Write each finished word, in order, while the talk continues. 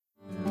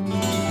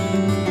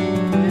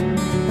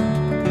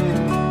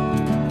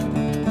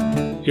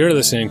You're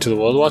listening to the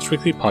World Watch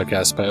Weekly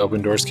podcast by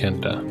Open Doors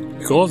Canada.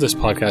 The goal of this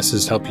podcast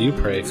is to help you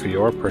pray for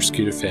your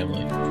persecuted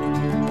family.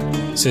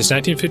 Since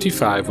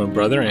 1955, when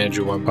Brother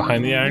Andrew went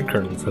behind the Iron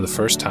Curtain for the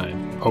first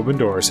time, Open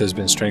Doors has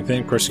been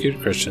strengthening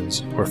persecuted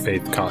Christians where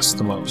faith costs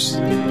the most.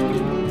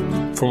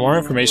 For more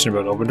information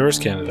about Open Doors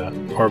Canada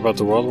or about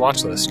the World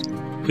Watch List,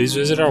 please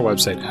visit our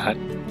website at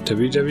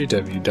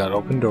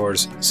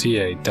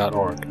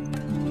www.opendoorsca.org.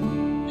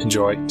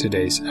 Enjoy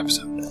today's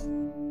episode.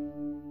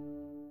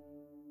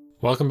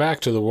 Welcome back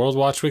to the World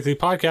Watch Weekly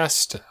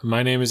podcast.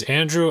 My name is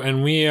Andrew,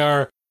 and we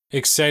are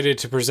excited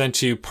to present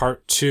to you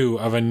part 2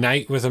 of A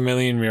Night with a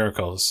Million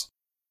Miracles.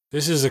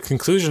 This is a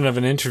conclusion of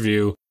an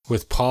interview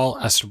with Paul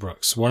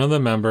Estabrooks, one of the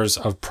members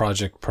of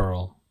Project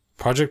Pearl.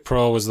 Project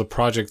Pearl was the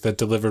project that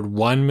delivered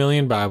 1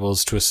 million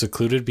Bibles to a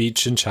secluded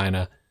beach in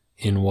China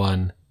in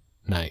one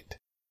night.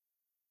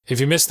 If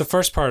you missed the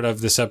first part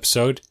of this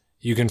episode,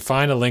 you can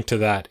find a link to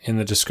that in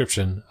the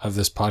description of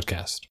this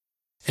podcast.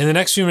 In the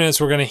next few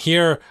minutes, we're going to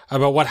hear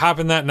about what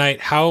happened that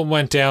night, how it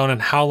went down, and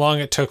how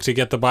long it took to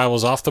get the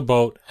Bibles off the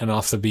boat and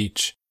off the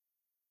beach.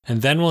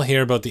 And then we'll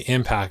hear about the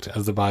impact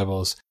of the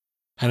Bibles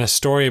and a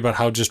story about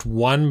how just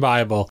one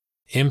Bible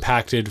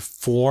impacted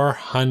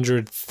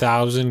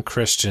 400,000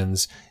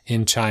 Christians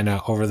in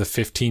China over the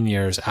 15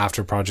 years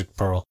after Project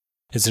Pearl.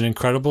 It's an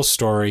incredible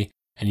story,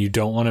 and you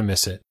don't want to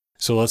miss it.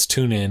 So let's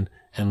tune in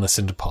and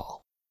listen to Paul.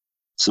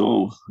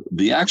 So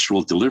the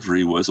actual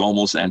delivery was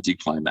almost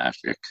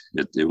anticlimactic.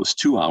 It was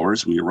 2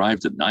 hours. We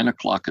arrived at 9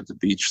 o'clock at the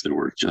beach. There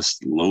were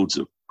just loads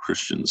of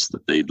Christians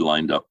that they'd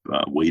lined up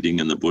waiting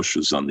in the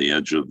bushes on the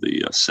edge of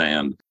the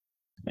sand.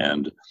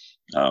 And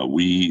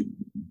we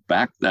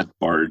backed that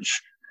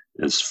barge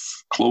as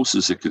close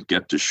as it could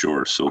get to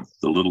shore. So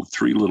the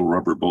three little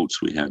rubber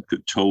boats we had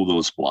could tow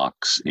those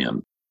blocks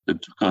in.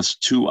 It took us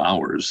 2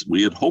 hours.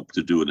 We had hoped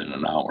to do it in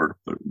an hour,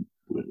 but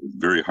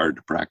very hard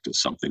to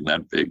practice something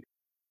that big.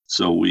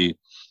 So we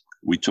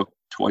took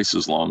twice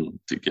as long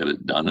to get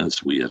it done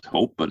as we had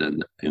hoped, but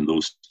in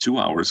those 2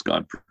 hours,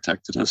 God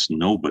protected us.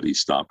 Nobody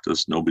stopped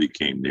us. Nobody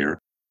came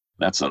near.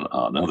 That's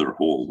another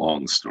whole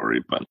long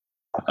story, but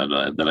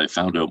that I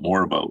found out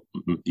more about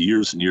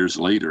years and years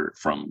later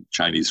from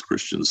Chinese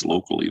Christians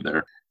locally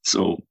there.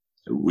 So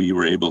we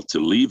were able to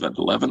leave at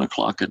 11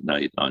 o'clock at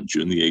night on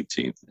June the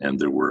 18th, and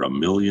there were 1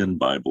 million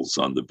Bibles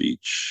on the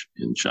beach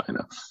in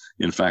China.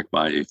 In fact,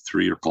 by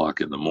 3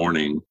 o'clock in the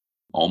morning,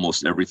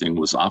 almost everything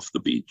was off the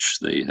beach.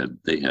 They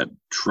had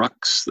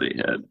trucks, they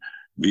had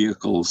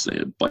vehicles, they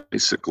had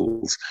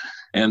bicycles,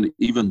 and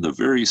even the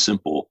very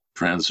simple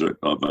transit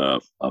of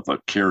a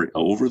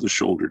over the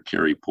shoulder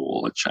carry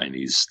pole, a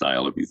Chinese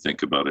style, if you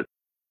think about it,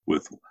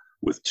 with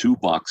 2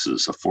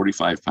 boxes, a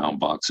 45-pound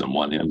box on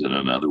one end and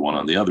another one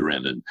on the other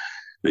end, and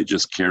they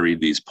just carried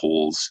these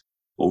poles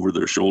over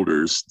their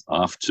shoulders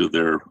off to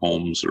their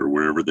homes or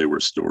wherever they were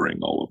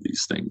storing all of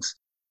these things.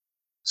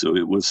 So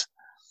it was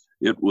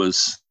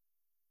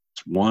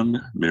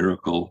one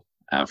miracle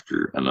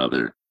after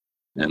another.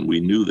 And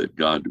we knew that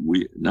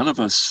none of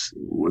us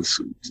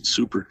was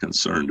super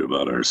concerned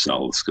about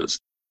ourselves, because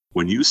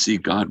when you see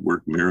God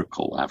work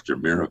miracle after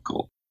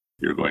miracle,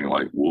 you're going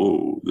like,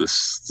 whoa,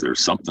 there's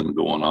something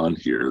going on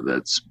here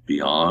that's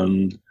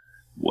beyond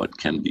what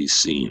can be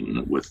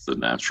seen with the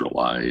natural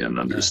eye and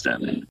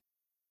understanding. Yeah.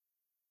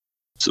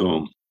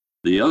 So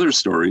the other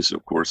stories,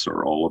 of course,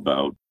 are all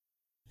about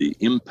the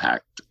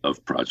impact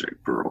of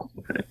Project Pearl.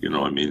 Okay?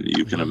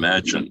 You can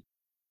imagine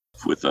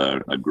with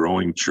a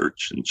growing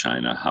church in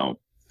China, how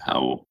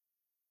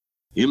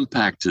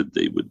impacted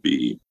they would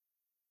be.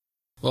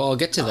 Well, I'll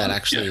get to that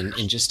actually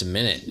in just a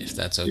minute, if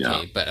that's okay.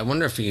 Yeah. But I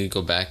wonder if we could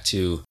go back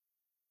to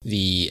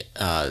the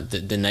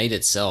night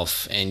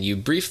itself. And you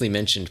briefly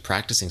mentioned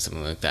practicing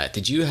something like that.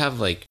 Did you have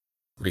like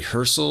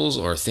rehearsals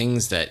or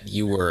things that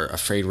you were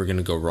afraid were going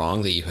to go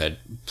wrong that you had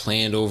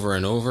planned over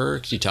and over?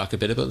 Could you talk a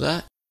bit about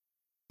that?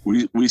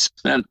 We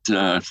spent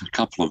a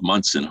couple of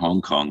months in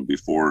Hong Kong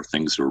before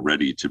things were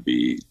ready to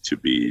be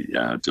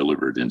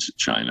delivered into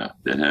China.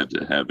 They had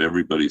to have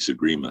everybody's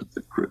agreement,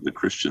 the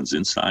Christians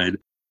inside.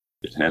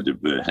 It had to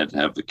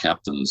have the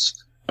captain's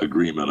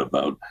agreement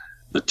about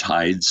the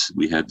tides.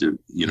 We had to,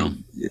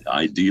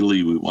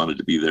 ideally we wanted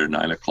to be there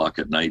 9 o'clock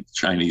at night.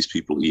 Chinese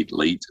people eat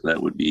late.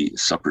 That would be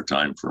supper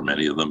time for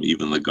many of them,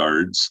 even the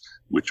guards,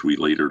 which we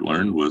later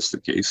learned was the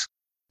case.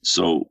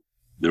 So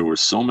there were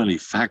so many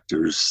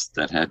factors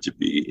that had to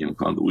be in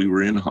Hong Kong. We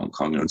were in Hong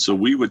Kong, and so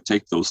we would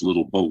take those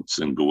little boats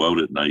and go out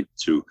at night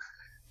to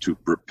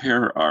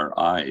prepare our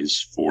eyes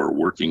for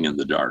working in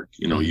the dark.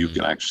 Mm-hmm. You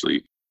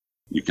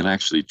can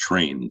actually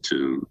train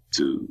to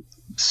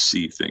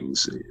see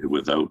things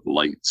without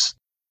lights.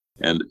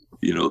 And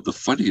the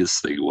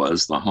funniest thing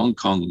was the Hong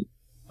Kong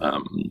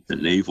the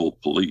naval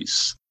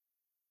police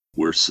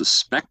were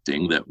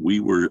suspecting that we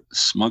were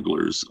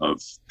smugglers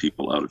of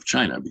people out of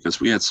China, because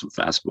we had some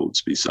fast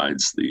boats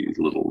besides the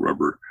little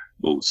rubber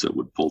boats that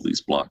would pull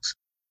these blocks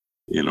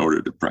in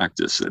order to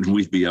practice. And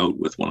we'd be out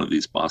with one of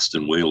these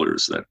Boston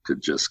whalers that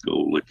could just go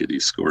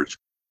lickety-scorch.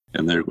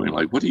 And they're going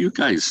like, what do you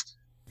guys,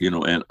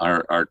 and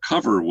our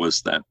cover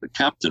was that the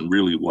captain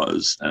really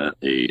was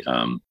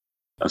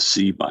a a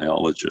sea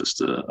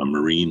biologist, a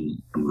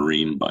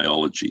marine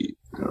biology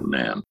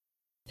man.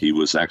 He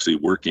was actually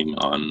working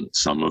on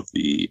some of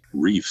the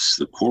reefs,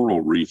 the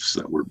coral reefs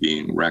that were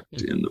being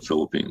wrecked in the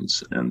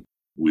Philippines. And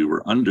we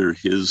were under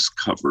his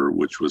cover,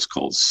 which was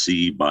called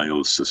Sea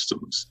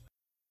Biosystems.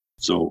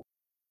 So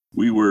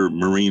we were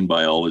marine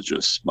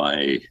biologists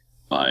by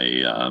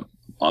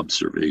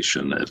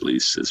observation, at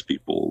least, as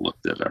people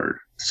looked at our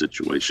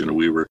situation.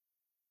 We were,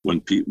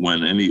 when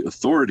any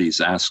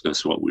authorities asked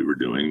us what we were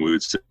doing, we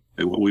would say,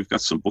 well, we've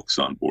got some books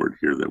on board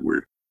here that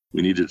we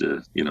needed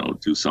to,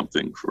 do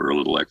something for a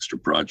little extra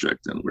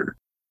project, and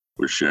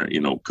we're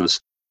sharing,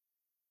 because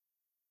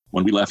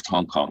when we left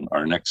Hong Kong,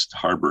 our next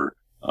harbor,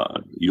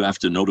 you have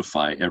to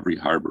notify every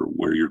harbor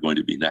where you're going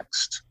to be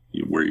next,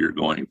 where you're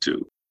going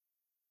to.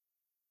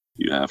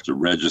 You have to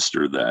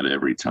register that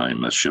every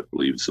time a ship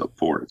leaves a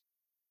port.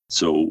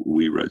 So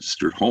we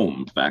registered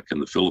home back in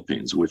the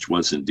Philippines, which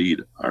was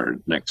indeed our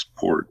next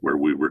port where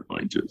we were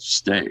going to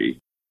stay,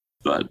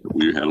 but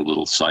we had a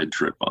little side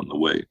trip on the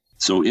way.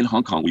 So in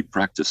Hong Kong, we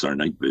practice our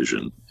night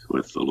vision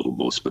with the little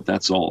boats, but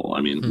that's all.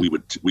 I mean, we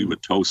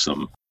would tow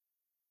some.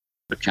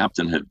 The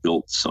captain had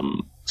built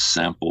some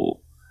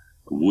sample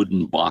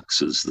wooden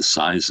boxes the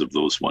size of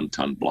those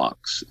 1-ton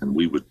blocks, and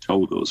we would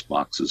tow those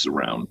boxes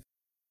around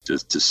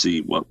to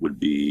see what would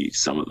be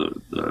some of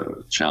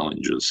the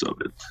challenges of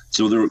it.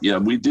 So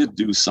we did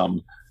do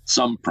some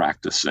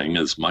practicing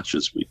as much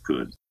as we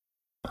could.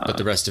 But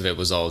the rest of it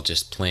was all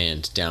just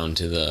planned down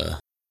to the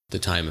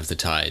time of the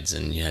tides,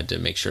 and you had to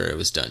make sure it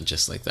was done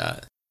just like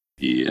that.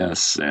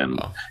 Yes,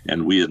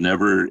 and we had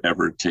never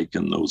ever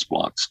taken those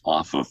blocks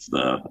off of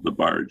the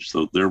barge.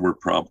 So there were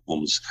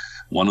problems.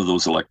 One of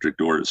those electric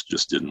doors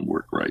just didn't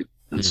work right,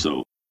 and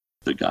so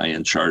the guy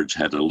in charge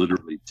had to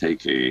literally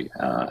take a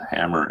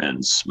hammer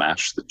and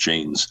smash the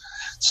chains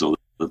so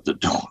that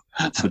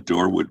the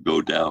door would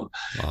go down,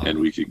 and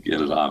we could get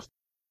it off.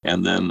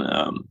 And then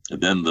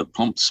the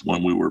pumps,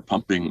 when we were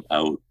pumping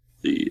out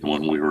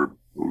when we were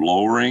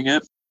lowering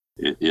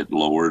it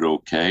lowered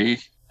okay.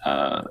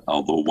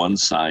 Although one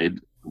side,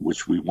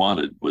 which we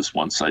wanted, was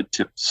one side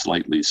tipped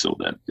slightly so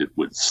that it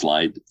would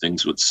slide,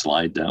 things would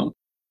slide down.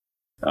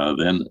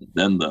 Then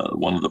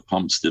one of the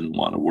pumps didn't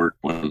want to work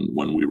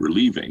when we were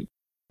leaving.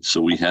 So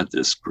we had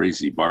this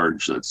crazy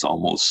barge that's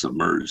almost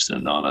submerged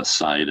and on a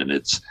side, and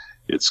it's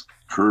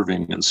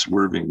curving and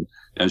swerving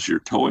as you're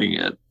towing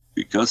it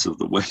because of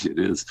the way it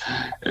is.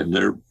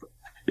 And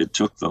it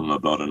took them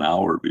about an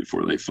hour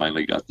before they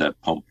finally got that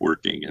pump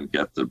working and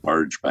got the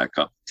barge back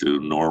up to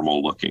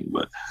normal looking.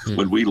 But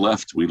when we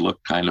left, we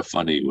looked kind of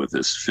funny with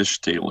this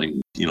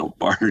fishtailing,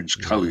 barge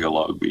coming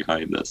along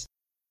behind us.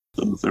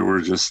 So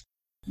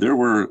there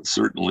were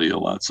certainly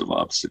lots of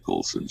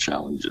obstacles and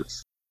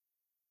challenges.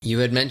 You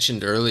had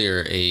mentioned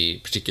earlier a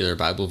particular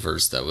Bible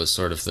verse that was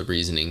sort of the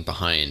reasoning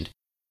behind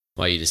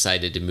why you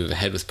decided to move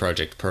ahead with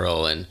Project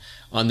Pearl. And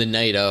on the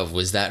night of,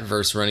 was that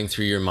verse running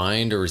through your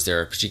mind, or was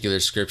there a particular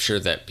scripture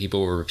that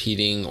people were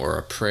repeating, or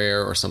a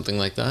prayer or something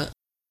like that?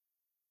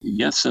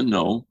 Yes and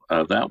no.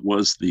 That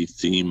was the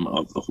theme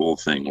of the whole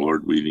thing.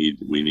 Lord, we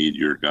need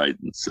your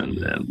guidance, and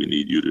we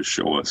need you to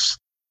show us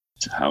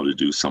how to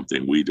do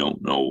something. We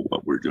don't know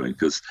what we're doing,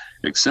 because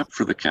except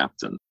for the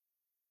captain,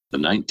 the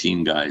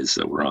 19 guys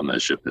that were on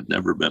that ship had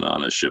never been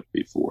on a ship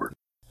before.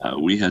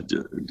 We had,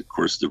 of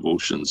course,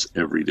 devotions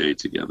every day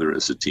together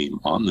as a team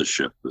on the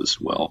ship as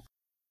well.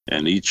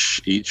 And each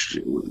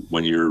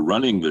when you're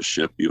running the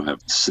ship, you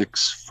have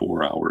 6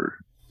 4-hour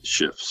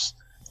shifts,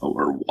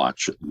 or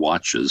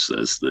watches,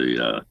 as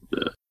the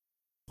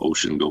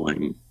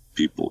ocean-going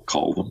people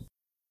call them.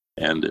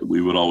 And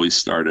we would always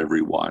start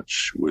every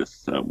watch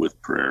with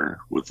prayer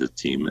with the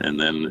team,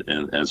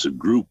 and as a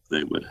group,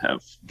 they would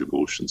have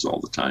devotions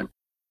all the time.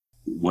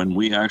 When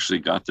we actually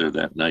got there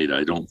that night,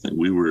 I don't think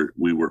we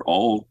were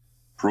all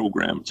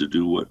programmed to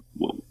do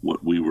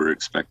what we were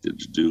expected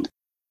to do.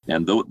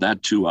 And though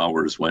that 2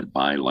 hours went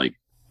by like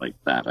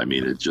that, I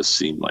mean, it just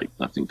seemed like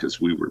nothing, because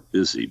we were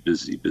busy.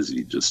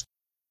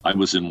 I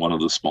was in one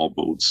of the small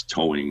boats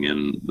towing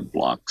in the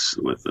blocks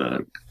with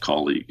a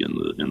colleague in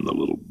the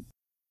little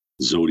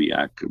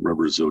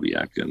rubber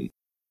Zodiac,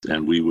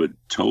 and we would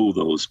tow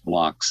those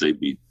blocks. They'd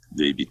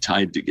be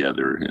tied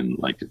together in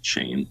like a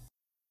chain,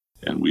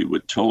 and we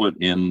would tow it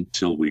in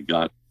till we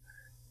got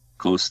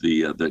close.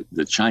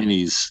 The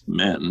Chinese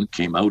men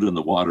came out in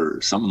the water,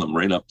 some of them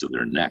right up to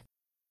their neck,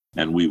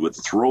 and we would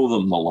throw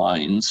them the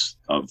lines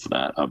of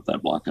that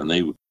block,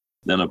 and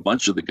then a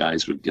bunch of the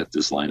guys would get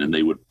this line, and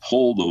they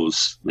pulled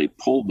those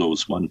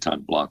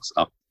 1-ton blocks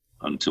up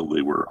until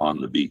they were on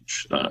the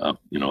beach, up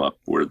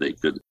where they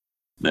could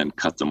then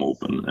cut them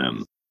open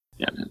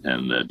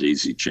and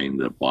daisy chain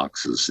the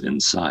boxes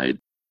inside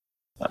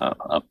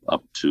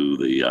up to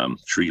the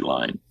tree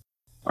line.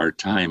 Our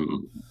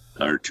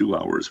 2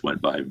 hours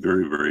went by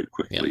very, very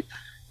quickly,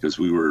 because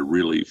we were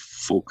really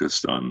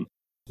focused on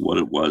what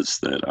it was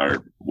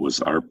that was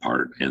our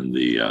part in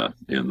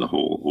the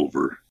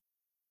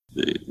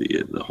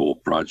whole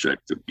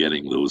project of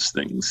getting those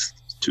things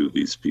to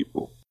these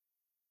people.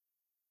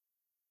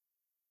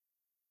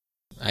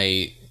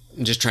 I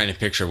I'm just trying to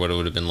picture what it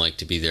would have been like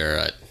to be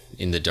there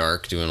in the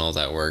dark doing all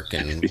that work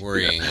and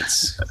worrying.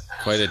 It's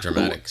quite a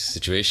dramatic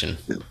situation.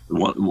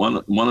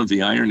 One of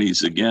the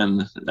ironies,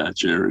 again,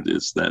 Jared,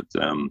 is that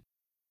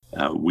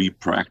we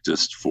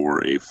practiced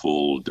for a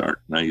full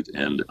dark night,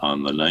 and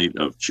on the night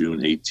of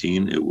June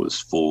 18, it was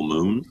full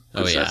moon,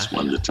 because that's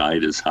when the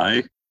tide is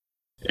high.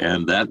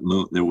 And that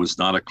moon, there was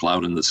not a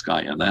cloud in the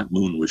sky, and that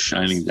moon was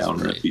shining down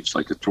on the beach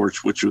like a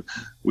torch, which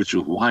was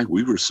why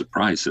we were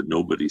surprised that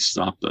nobody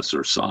stopped us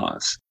or saw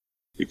us,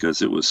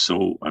 because it was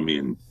so. I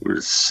mean, we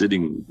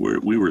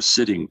were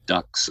sitting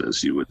ducks,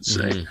 as you would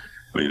say.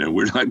 Mm-hmm. I mean,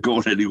 we're not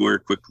going anywhere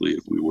quickly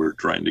if we were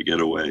trying to get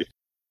away.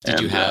 Did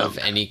you have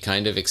any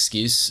kind of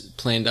excuse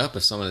planned up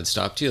if someone had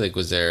stopped you? Like,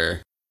 was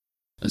there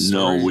a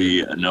story?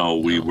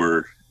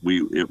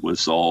 It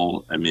was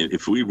all, I mean,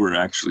 if we were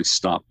actually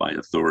stopped by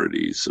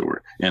authorities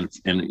and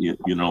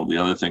the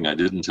other thing I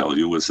didn't tell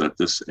you was that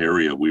this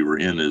area we were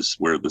in is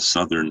where the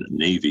Southern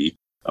Navy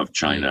of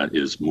China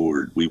is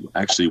moored. We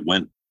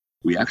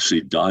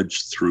actually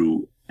dodged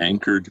through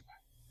anchored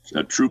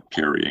troop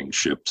carrying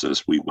ships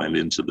as we went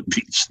into the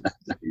beach that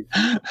day.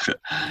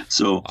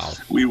 So wow.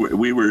 we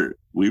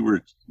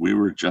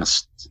were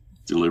just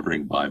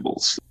delivering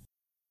Bibles.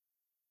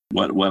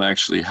 What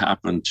actually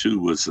happened too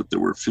was that there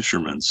were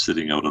fishermen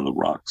sitting out on the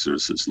rocks.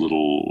 There's this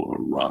little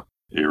rock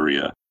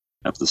area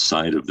at the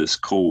side of this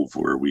cove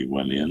where we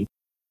went in,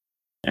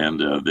 and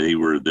they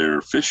were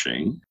there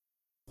fishing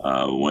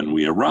when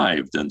we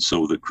arrived. And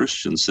so the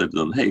Christians said to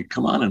them, "Hey,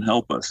 come on and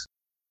help us."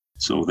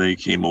 So they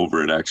came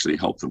over and actually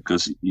helped them,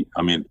 because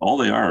I mean, all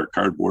they are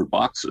cardboard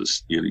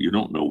boxes. You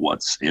don't know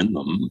what's in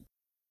them.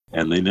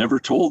 And they never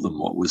told them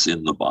what was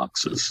in the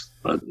boxes.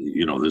 But,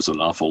 there's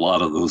an awful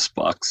lot of those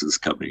boxes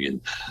coming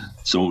in.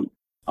 So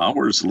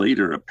hours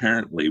later,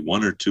 apparently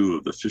one or two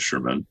of the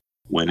fishermen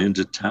went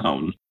into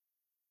town,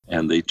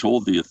 and they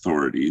told the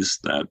authorities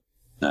that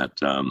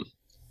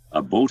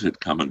a boat had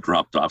come and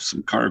dropped off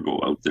some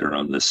cargo out there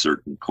on this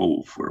certain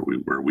cove where we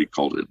were. We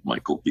called it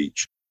Michael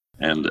Beach.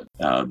 And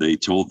they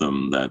told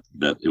them that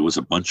it was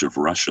a bunch of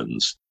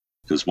Russians.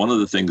 Because one of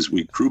the things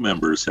we crew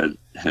members had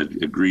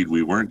agreed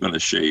we weren't going to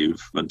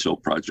shave until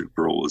Project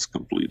Pearl was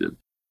completed.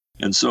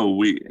 And so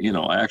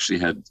I actually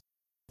had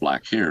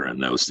black hair in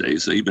those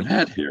days. I even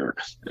had hair.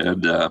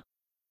 And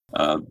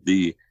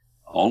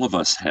all of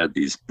us had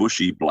these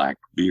bushy black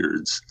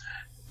beards,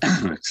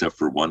 except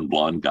for one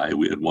blonde guy.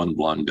 We had one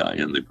blonde guy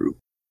in the group.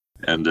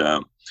 And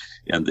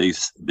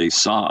they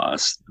saw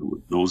us,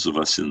 those of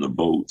us in the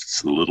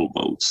boats, the little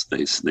boats,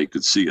 they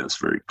could see us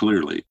very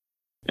clearly.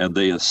 And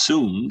they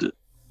assumed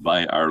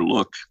by our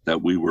look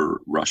that we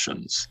were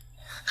Russians.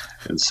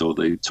 And so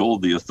they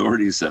told the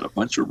authorities that a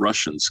bunch of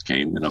Russians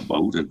came in a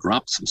boat and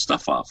dropped some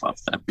stuff off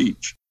that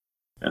beach.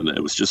 And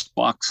it was just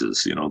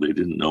boxes, they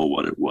didn't know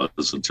what it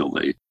was until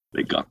they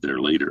got there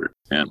later.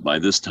 And by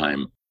this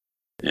time,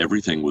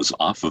 everything was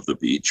off of the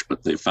beach,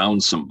 but they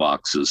found some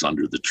boxes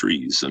under the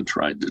trees and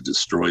tried to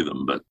destroy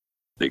them, but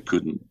they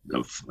couldn't.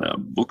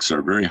 Books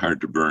are very hard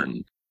to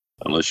burn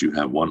unless you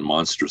have one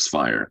monstrous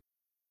fire.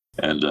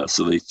 And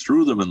so they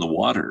threw them in the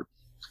water.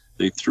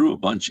 They threw a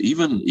bunch,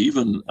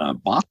 even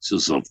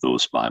boxes of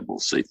those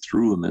Bibles. They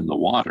threw them in the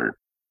water,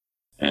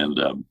 and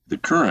the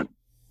current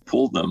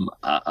pulled them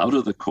out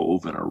of the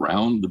cove and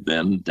around the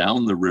bend,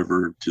 down the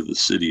river to the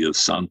city of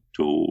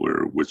Santo,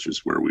 which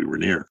is where we were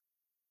near.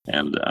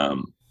 And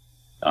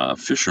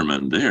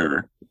fishermen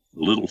there,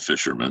 little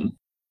fishermen,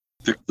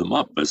 picked them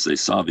up as they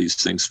saw these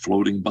things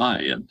floating by.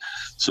 And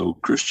so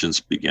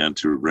Christians began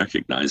to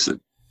recognize that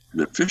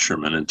the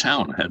fishermen in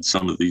town had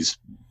some of these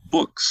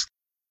books.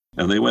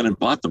 And they went and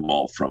bought them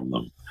all from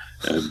them.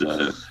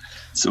 And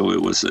so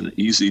it was an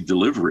easy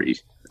delivery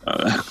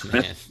wow.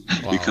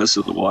 because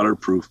of the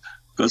waterproof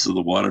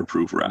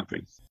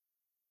wrapping.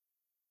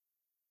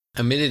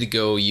 A minute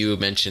ago, you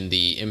mentioned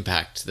the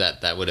impact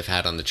that would have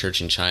had on the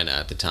church in China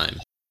at the time.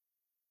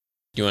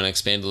 Do you want to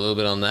expand a little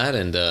bit on that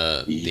and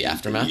the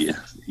aftermath?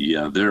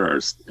 Yeah, there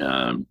are.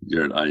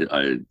 Jared,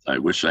 I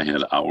wish I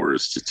had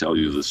hours to tell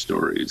you the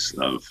stories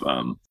of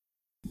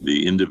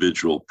the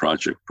individual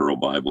Project Pearl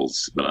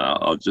Bibles, but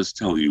I'll just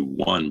tell you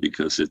one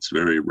because it's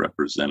very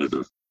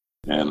representative.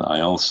 And I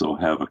also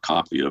have a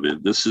copy of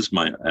it. This is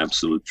my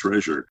absolute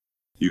treasure.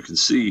 You can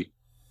see,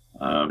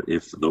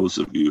 if those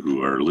of you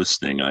who are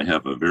listening, I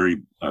have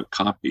a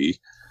copy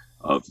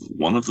of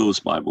one of those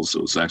Bibles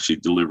that was actually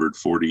delivered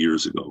 40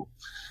 years ago.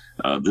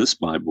 This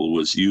Bible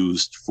was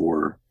used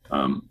for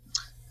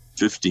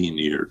 15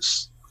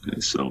 years. Okay,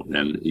 so,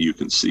 and you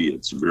can see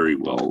it's very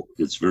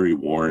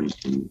worn.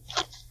 And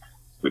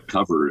the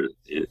cover,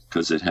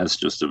 because it has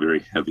just a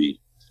very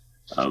heavy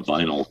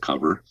vinyl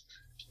cover,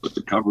 but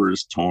the cover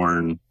is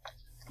torn,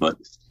 but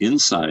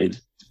inside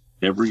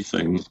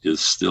everything is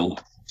still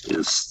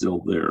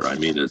there. I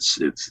mean,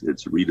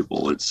 it's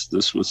readable.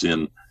 This was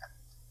in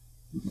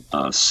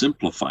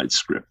simplified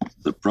script.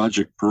 The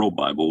Project Pearl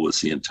Bible was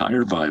the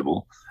entire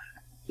Bible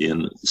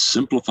in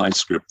simplified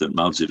script that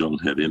Mao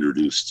Zedong had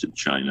introduced to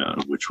China,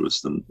 which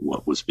was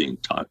what was being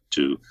taught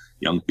to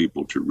young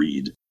people to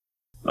read.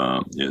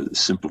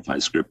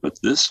 simplified script. But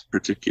this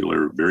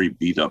particular very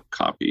beat up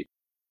copy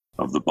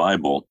of the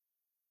Bible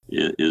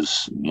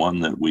is one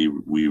that we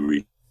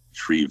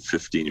retrieved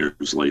 15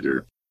 years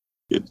later.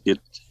 It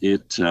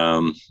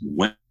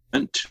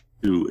went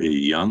to a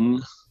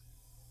young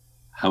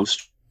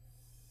house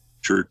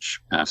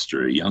church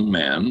pastor, a young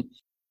man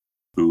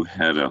who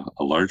had a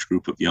large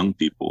group of young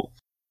people,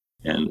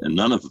 and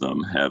none of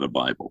them had a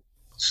Bible.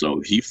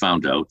 So he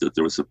found out that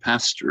there was a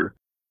pastor,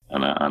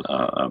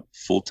 a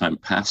full-time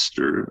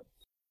pastor,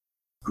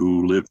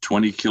 who lived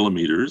 20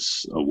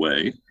 kilometers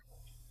away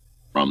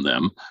from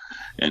them,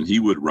 and he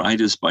would ride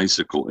his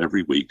bicycle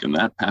every week, and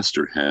that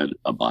pastor had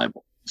a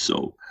Bible.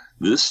 So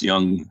this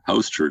young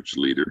house church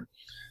leader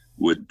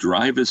would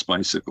drive his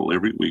bicycle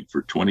every week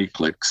for 20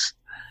 clicks,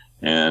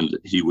 and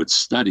he would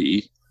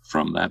study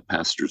from that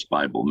pastor's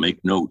Bible,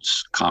 make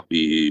notes,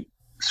 copy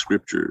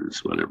scriptures,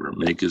 whatever,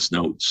 make his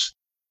notes,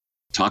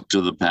 talk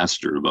to the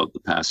pastor about the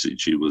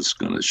passage he was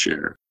going to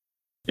share.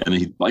 And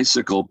he'd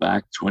bicycle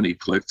back 20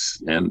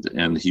 clicks,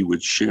 and he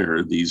would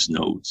share these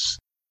notes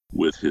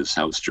with his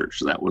house church.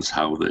 That was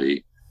how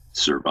they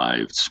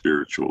survived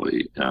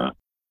spiritually,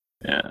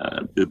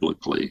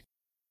 biblically.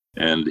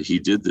 And he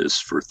did this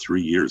for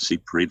 3 years. He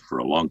prayed for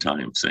a long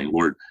time, saying,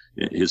 Lord,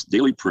 his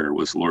daily prayer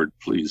was, Lord,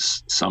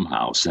 please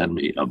somehow send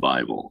me a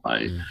Bible.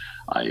 I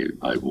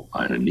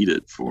need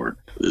it for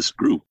this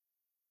group.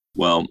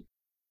 Well,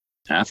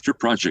 after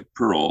Project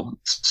Pearl,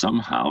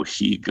 somehow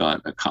he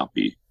got a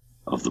copy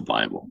of the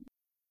Bible,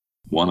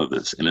 one of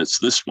this, and it's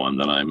this one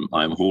that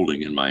I'm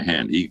holding in my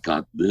hand. He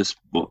got this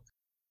book,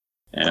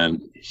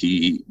 and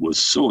he was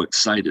so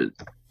excited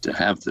to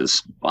have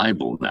this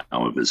Bible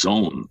now of his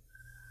own.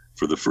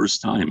 For the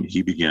first time,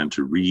 he began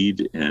to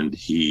read, and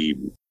he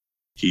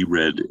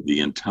read the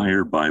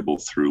entire Bible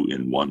through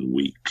in 1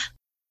 week.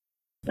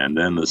 And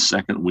then the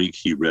second week,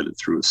 he read it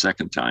through a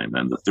second time.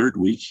 And the third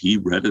week, he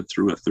read it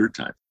through a third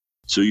time.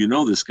 So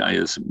this guy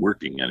isn't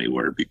working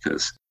anywhere,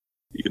 because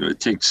it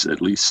takes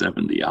at least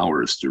 70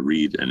 hours to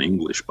read an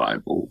English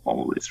Bible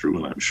all the way through,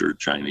 and I'm sure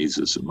Chinese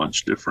isn't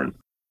much different.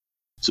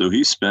 So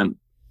he spent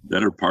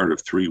better part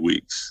of 3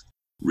 weeks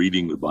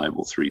reading the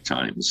Bible 3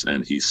 times,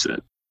 and he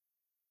said,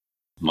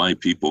 my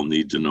people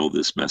need to know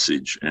this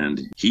message.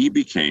 And he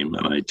became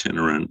an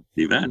itinerant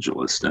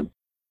evangelist, and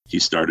he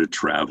started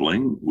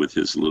traveling with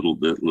his little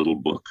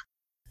book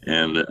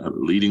and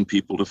leading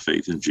people to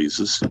faith in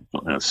Jesus,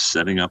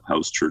 setting up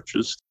house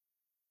churches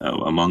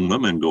among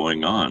them, and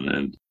going on.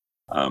 And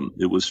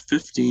it was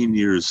 15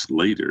 years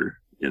later,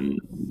 in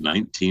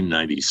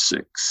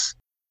 1996,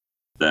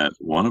 that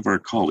one of our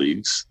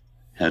colleagues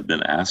had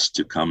been asked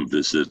to come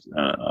visit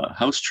a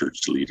house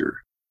church leader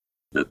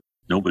that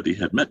nobody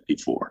had met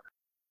before.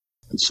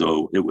 And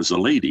so it was a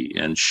lady,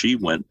 and she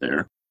went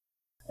there,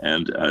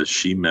 and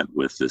she met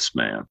with this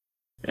man.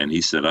 And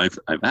he said, I've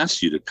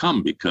asked you to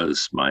come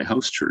because my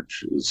house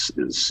church is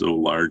so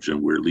large,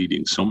 and we're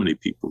leading so many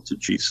people to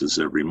Jesus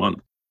every month,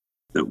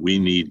 that we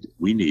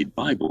need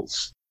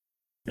Bibles.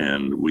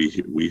 And we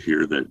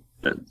hear that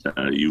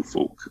you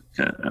folk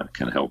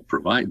can help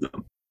provide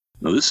them.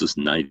 Now, this is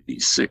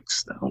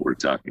 96 now. We're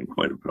talking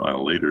quite a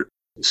while later.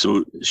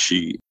 So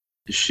she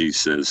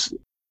says,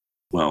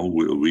 well,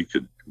 we'll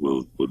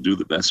do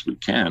the best we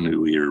can.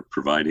 We are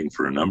providing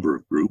for a number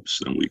of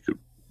groups, and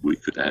we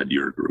could add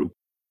your group.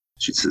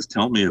 She says,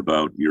 tell me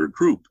about your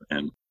group.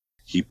 And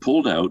he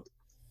pulled out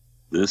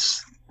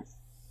this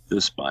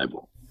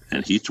Bible,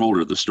 and he told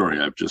her the story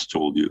I've just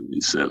told you. He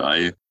said,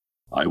 I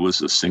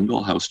was a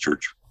single house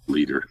church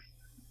leader,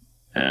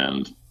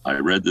 and I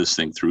read this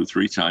thing through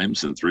 3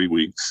 times in 3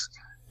 weeks,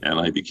 and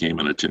I became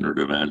an itinerant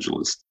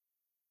evangelist.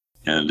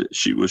 And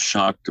she was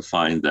shocked to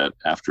find that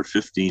after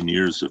 15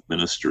 years of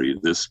ministry,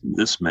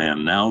 this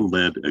man now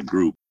led a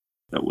group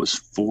that was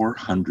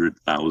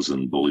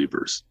 400,000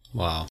 believers.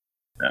 Wow.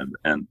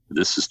 And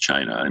this is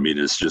China. I mean,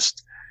 it's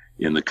just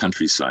in the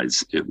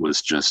countrysides, it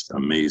was just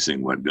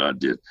amazing what God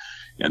did.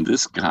 And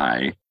this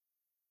guy,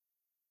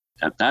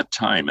 at that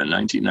time in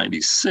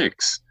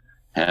 1996,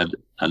 had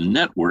a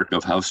network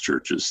of house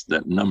churches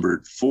that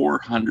numbered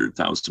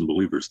 400,000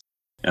 believers.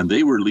 And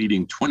they were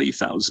leading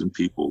 20,000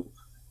 people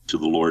to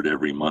the Lord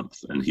every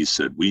month. And he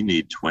said, we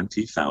need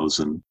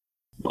 20,000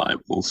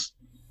 Bibles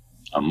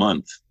a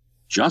month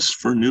just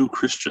for new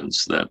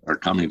Christians that are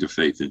coming to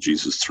faith in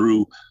Jesus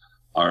through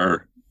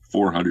our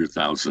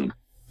 400,000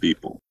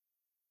 people.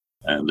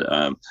 And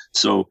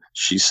so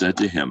she said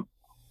to him,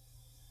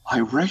 I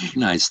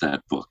recognize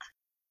that book.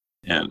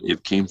 And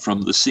it came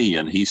from the sea.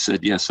 And he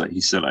said, yes. He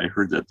said, I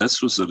heard that.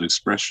 This was an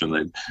expression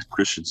that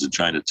Christians in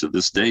China to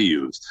this day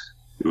use.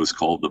 It was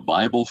called the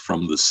Bible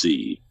from the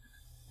sea.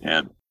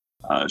 And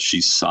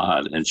she saw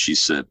it, and she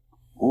said,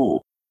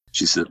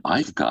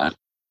 I've got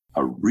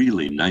a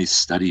really nice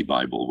study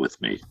Bible with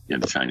me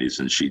in Chinese.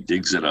 And she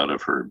digs it out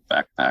of her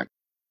backpack.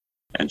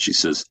 And she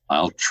says,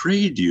 I'll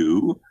trade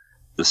you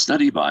the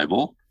study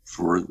Bible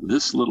for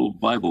this little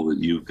Bible that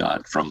you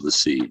got from the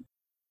sea.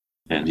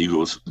 And he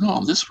goes,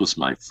 no, this was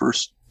my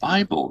first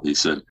Bible. He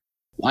said,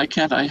 why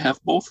can't I have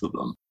both of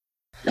them?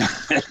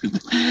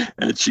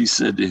 And she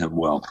said to him,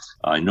 well,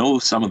 I know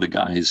some of the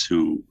guys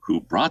who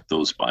brought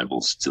those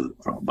Bibles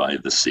by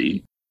the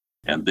sea,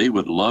 and they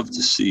would love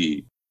to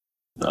see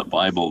the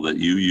Bible that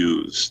you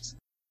used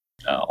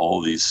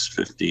all these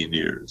 15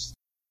 years.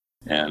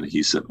 And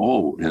he said,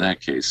 oh, in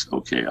that case,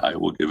 okay, I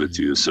will give it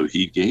to you. So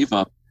he gave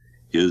up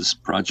his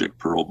Project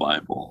Pearl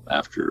Bible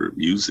after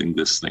using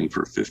this thing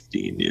for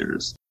 15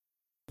 years.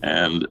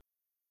 And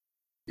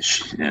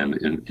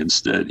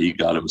instead, he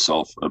got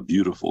himself a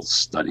beautiful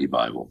study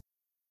Bible.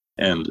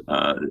 And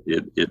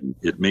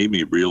it made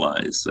me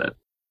realize that,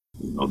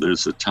 you know,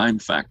 there's a time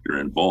factor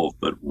involved,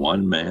 but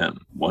one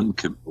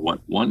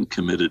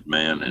committed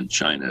man in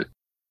China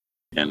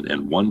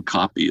and one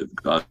copy of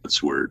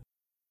God's word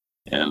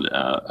and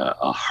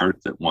a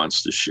heart that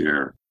wants to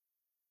share.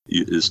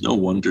 It's no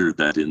wonder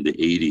that in the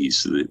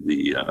 80s,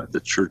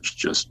 the church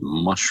just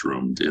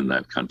mushroomed in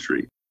that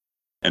country.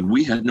 And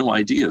we had no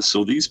idea.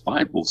 So these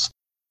Bibles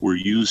were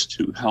used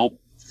to help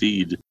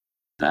feed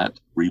that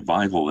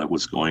revival that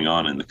was going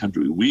on in the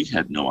country. We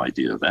had no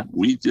idea of that.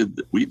 We did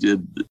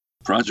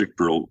Project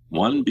Pearl,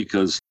 one,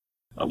 because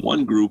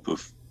one group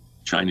of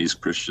Chinese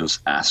Christians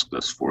asked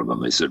us for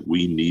them. They said,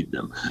 we need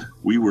them.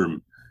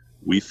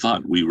 We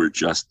thought we were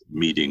just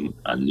meeting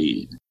a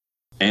need.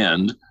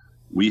 And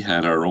we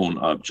had our own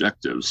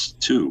objectives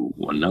too.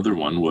 Another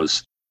one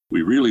was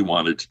we really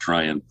wanted to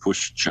try and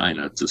push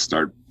China to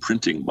start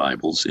printing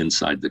Bibles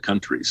inside the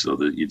country so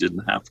that you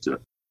didn't have to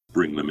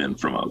bring them in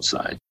from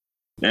outside.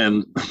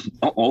 And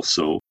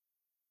also,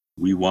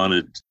 we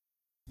wanted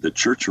the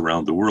church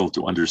around the world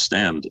to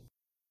understand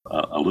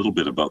a little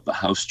bit about the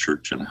house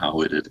church and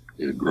how it had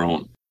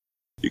grown.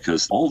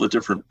 Because all the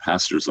different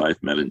pastors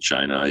I've met in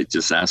China, I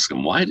just ask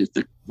them, why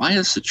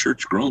has the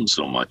church grown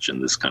so much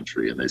in this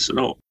country? And they said,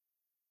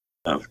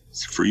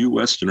 for you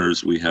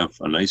Westerners, we have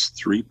a nice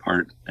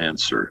 3-part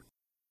answer.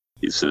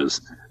 He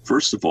says,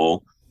 first of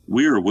all,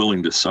 we are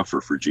willing to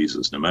suffer for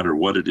Jesus, no matter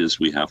what it is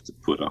we have to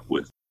put up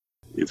with.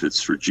 If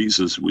it's for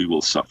Jesus, we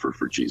will suffer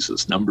for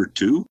Jesus. Number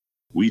 2,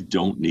 we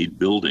don't need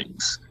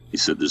buildings. He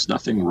said, there's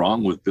nothing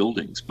wrong with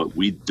buildings, but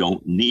we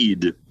don't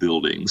need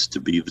buildings to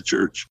be the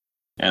church.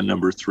 And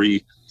number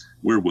 3,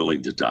 we're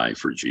willing to die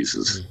for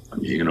Jesus. I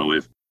mean, you know,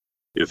 if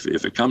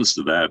it comes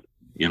to that,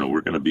 you know,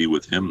 we're going to be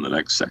with him the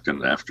next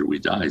second after we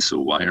die. So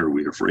why are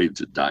we afraid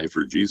to die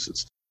for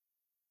Jesus?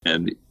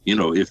 And, you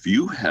know, if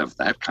you have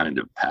that kind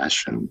of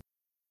passion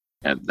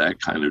and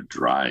that kind of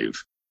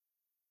drive,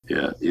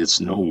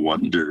 it's no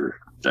wonder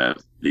that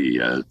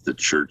the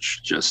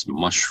church just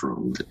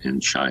mushroomed in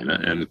China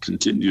and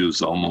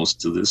continues almost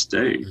to this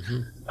day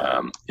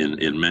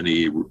in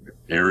many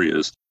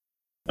areas.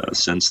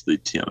 Since the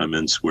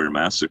Tiananmen Square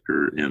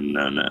massacre in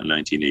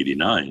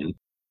 1989,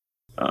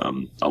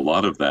 a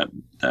lot of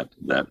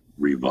that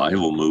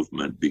revival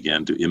movement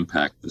began to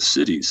impact the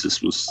cities.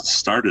 This was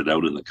started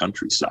out in the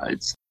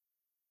countrysides,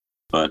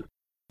 but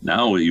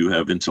now you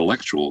have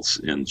intellectuals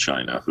in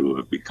China who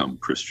have become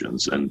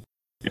Christians, and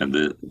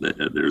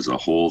there's a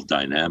whole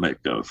dynamic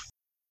of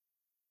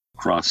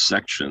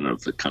cross-section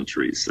of the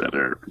countries that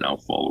are now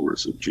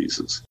followers of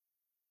Jesus.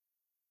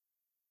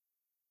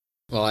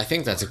 Well, I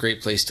think that's a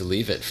great place to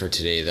leave it for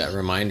today. That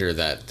reminder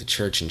that the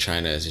church in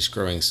China is just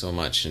growing so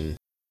much and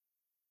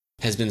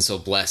has been so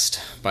blessed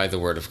by the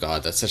word of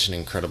God. That's such an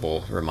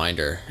incredible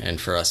reminder.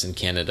 And for us in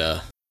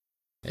Canada,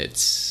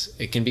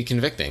 it can be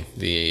convicting.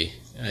 The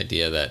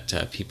idea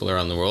that people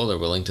around the world are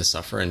willing to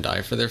suffer and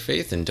die for their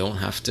faith and don't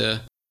have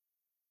to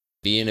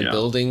be in a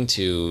building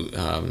to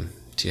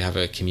have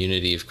a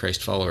community of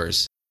Christ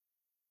followers.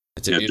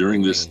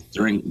 During this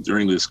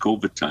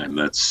COVID time,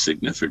 that's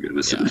significant,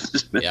 isn't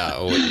it? Yeah,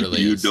 it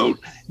really is.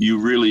 You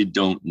really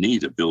don't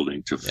need a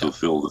building to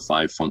fulfill the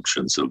 5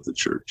 functions of the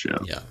church.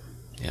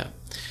 Yeah.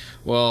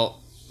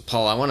 Well,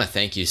 Paul, I want to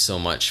thank you so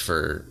much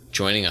for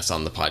joining us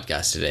on the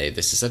podcast today.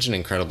 This is such an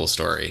incredible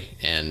story,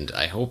 and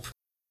I hope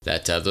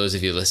that those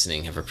of you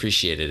listening have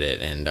appreciated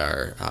it and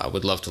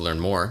would love to learn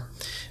more.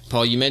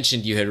 Paul, you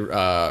mentioned you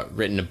had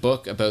written a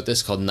book about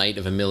this called Night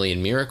of a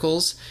Million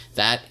Miracles.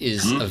 That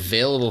is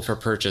available for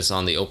purchase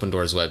on the Open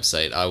Doors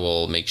website. I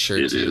will make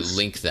sure to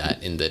link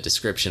that in the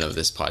description of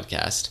this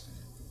podcast.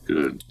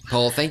 Good.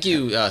 Paul, thank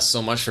you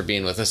so much for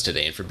being with us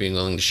today and for being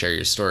willing to share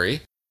your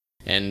story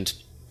and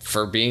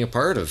for being a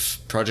part of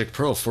Project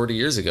Pearl 40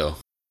 years ago.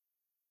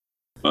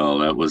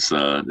 Well, it was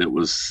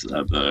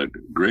the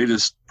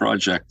greatest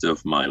project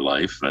of my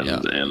life,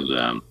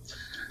 and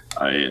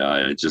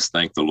I just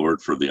thank the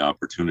Lord for the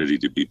opportunity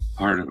to be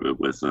part of it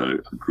with a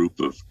group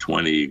of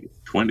 20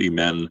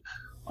 men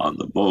on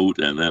the boat,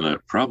 and then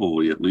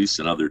probably at least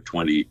another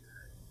 20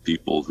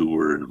 people who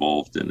were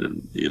involved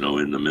in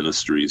the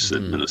ministries,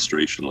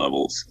 administration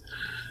levels.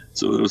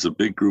 So there was a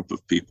big group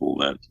of people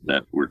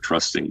that were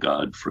trusting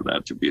God for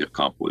that to be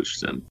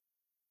accomplished, and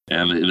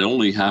it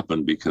only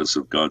happened because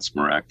of God's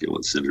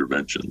miraculous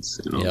interventions.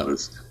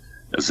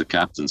 As the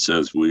captain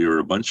says, we were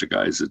a bunch of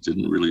guys that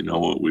didn't really know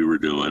what we were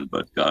doing,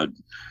 but God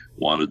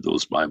wanted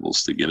those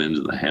Bibles to get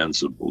into the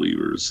hands of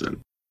believers, and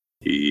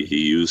he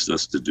used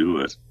us to do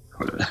it.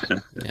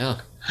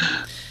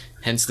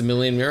 Hence the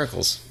million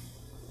miracles.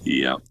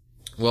 Yeah.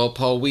 Well,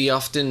 Paul, we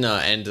often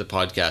end the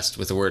podcast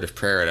with a word of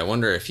prayer, and I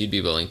wonder if you'd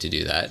be willing to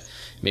do that,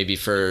 maybe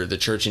for the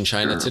church in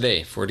China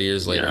today, 40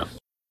 years later.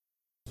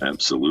 Yeah,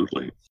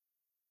 absolutely.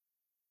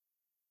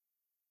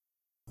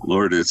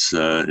 Lord, it's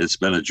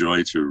been a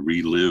joy to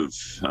relive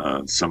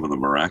some of the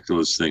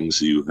miraculous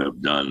things you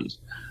have done,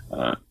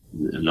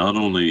 not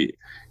only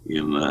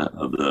in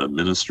the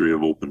ministry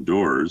of Open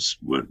Doors,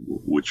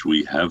 which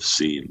we have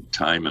seen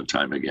time and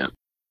time again,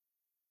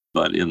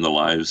 but in the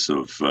lives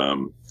of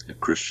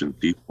Christian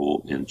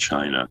people in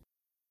China.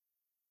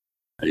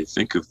 I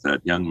think of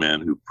that young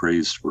man who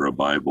prays for a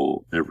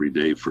Bible every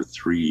day for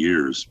 3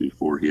 years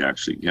before he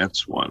actually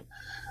gets one.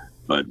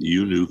 But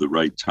you knew the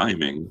right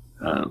timing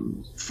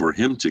for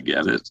him to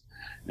get it.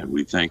 And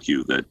we thank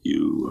you that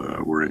you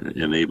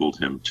enabled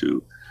him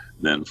to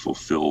then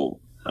fulfill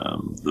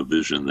the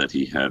vision that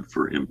he had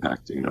for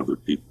impacting other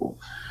people.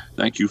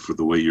 Thank you for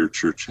the way your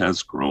church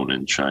has grown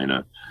in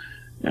China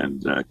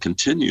and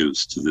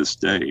continues to this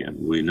day. And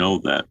we know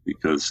that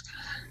because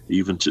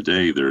even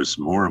today there's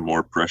more and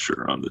more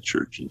pressure on the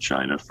church in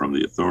China from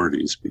the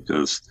authorities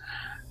because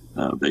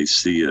they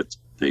see it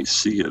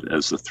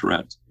as a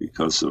threat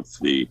because of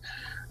the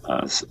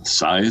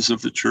size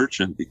of the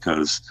church and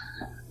because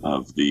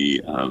of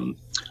the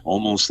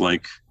almost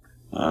like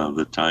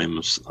the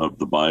times of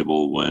the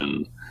Bible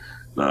when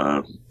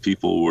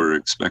people were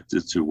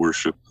expected to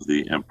worship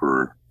the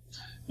emperor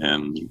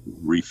and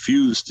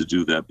refused to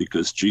do that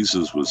because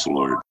Jesus was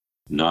Lord,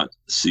 not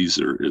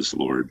Caesar is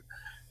Lord.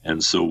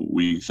 And so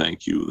we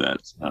thank you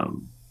that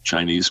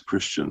Chinese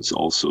Christians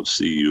also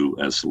see you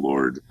as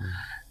Lord.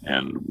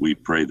 And we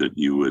pray that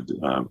you would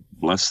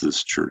bless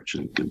this church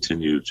and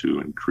continue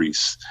to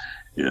increase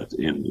it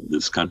in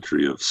this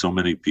country of so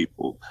many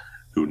people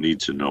who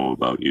need to know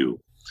about you.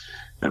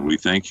 And we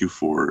thank you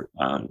for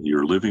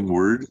your living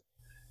word.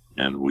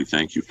 And we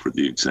thank you for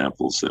the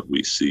examples that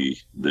we see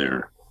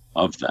there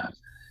of that.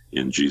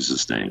 In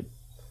Jesus' name,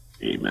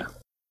 amen.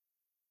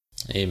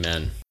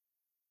 Amen.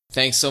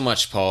 Thanks so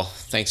much, Paul.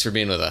 Thanks for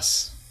being with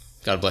us.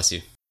 God bless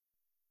you.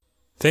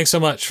 Thanks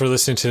so much for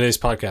listening to today's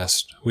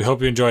podcast. We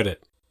hope you enjoyed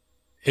it.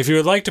 If you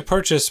would like to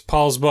purchase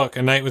Paul's book,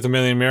 A Night with a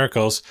Million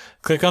Miracles,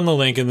 click on the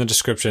link in the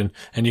description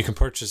and you can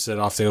purchase it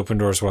off the Open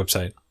Doors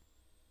website.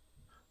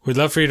 We'd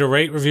love for you to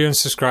rate, review, and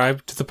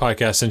subscribe to the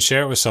podcast and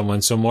share it with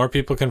someone so more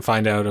people can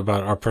find out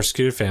about our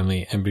persecuted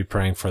family and be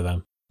praying for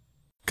them.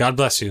 God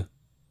bless you.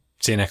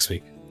 See you next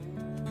week.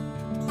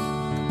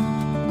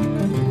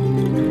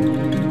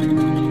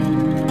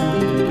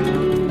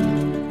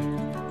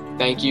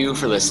 Thank you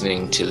for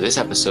listening to this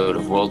episode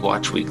of World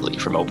Watch Weekly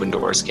from Open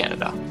Doors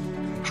Canada.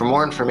 For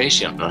more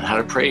information on how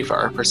to pray for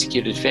our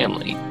persecuted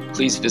family,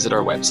 please visit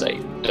our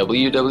website,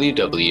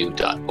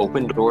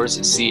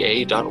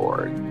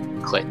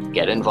 www.opendoorsca.org. Click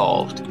Get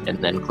Involved,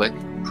 and then click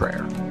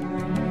Prayer.